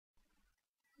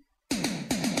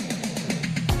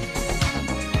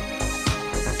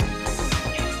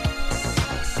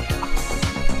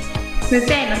Miss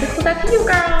Daniel, this was up to you,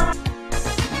 girl.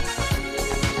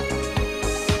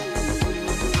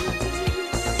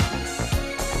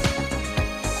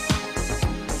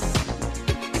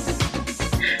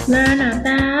 Learn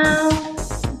about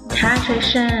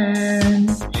titration,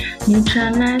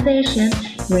 neutralization,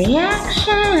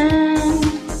 reaction,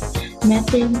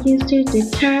 method used to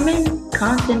determine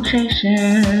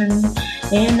concentration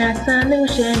in a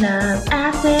solution of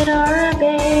acid or a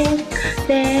base.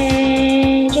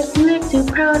 They just mix to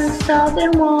produce salt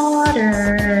and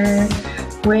water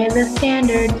with a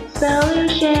standard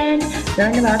solution.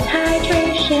 Learn about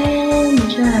titration,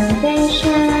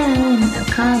 neutralization,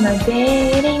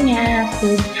 accommodating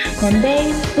acids and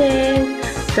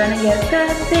bases. Gonna get the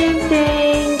same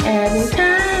thing every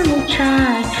time we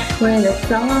try, where the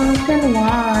salt and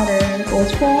water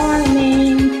was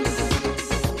forming.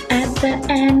 At the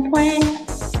end point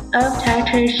of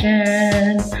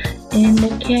titration,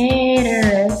 indicator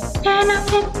is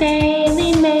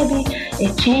pentoxylene, maybe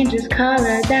it changes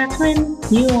color, that's when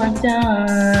you are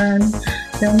done.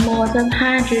 The moles of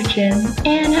hydrogen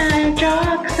and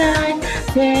hydroxide,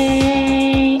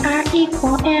 they are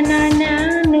equal and are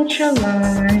now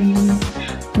neutralized.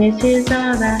 This is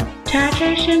all that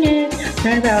titration is.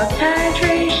 Learn about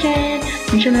titration,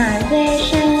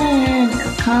 neutralization,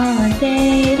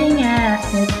 accommodating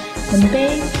acids and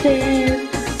bases.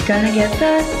 Gonna get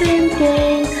the same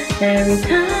thing every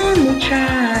time we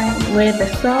try, with the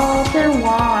salt and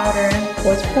water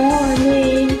was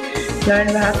forming. Learn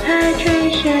about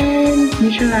titration,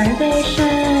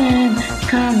 neutralization,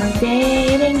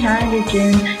 accommodating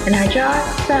hydrogen and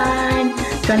hydroxide.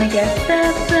 Gonna get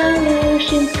the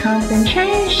solution's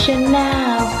concentration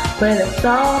now, where the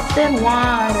salt and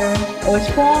water was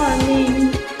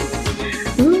forming.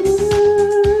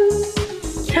 Ooh,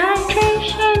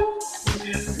 titration.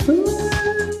 Ooh,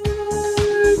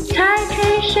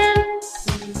 titration.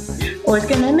 Always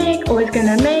gonna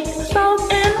make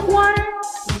salt and water.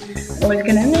 Always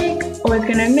gonna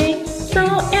make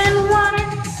salt and water.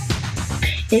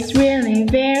 It's really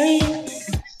very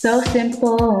so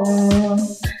simple.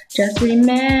 Just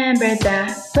remember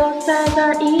that both sides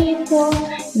are equal,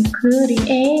 including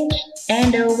age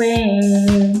and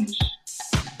OH.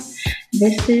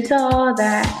 This is all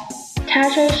that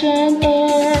titration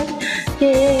is.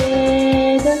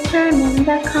 It determines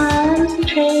the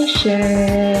concentration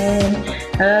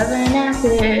of an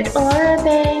acid or a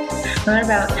base. Learn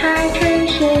about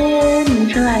titration,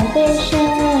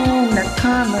 neutralization,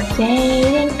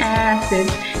 accommodating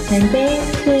acids and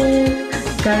bases.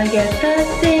 Gonna get the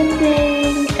same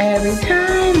thing every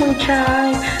time we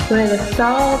try, where the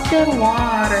salt and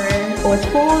water was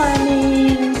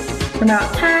forming.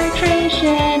 About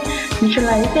titration,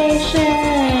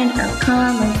 neutralization,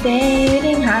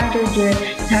 accommodating hydrogen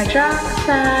and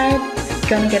hydroxide.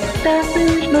 Gonna get the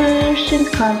solution's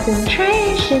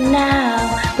concentration now,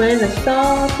 where the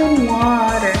salt and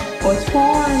water was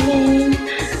forming.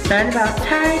 Learn about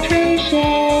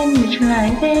titration,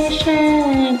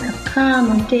 neutralization,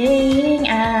 accommodating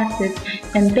acids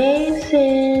and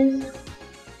bases.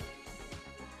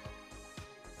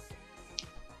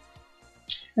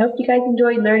 I hope you guys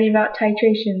enjoyed learning about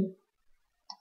titration.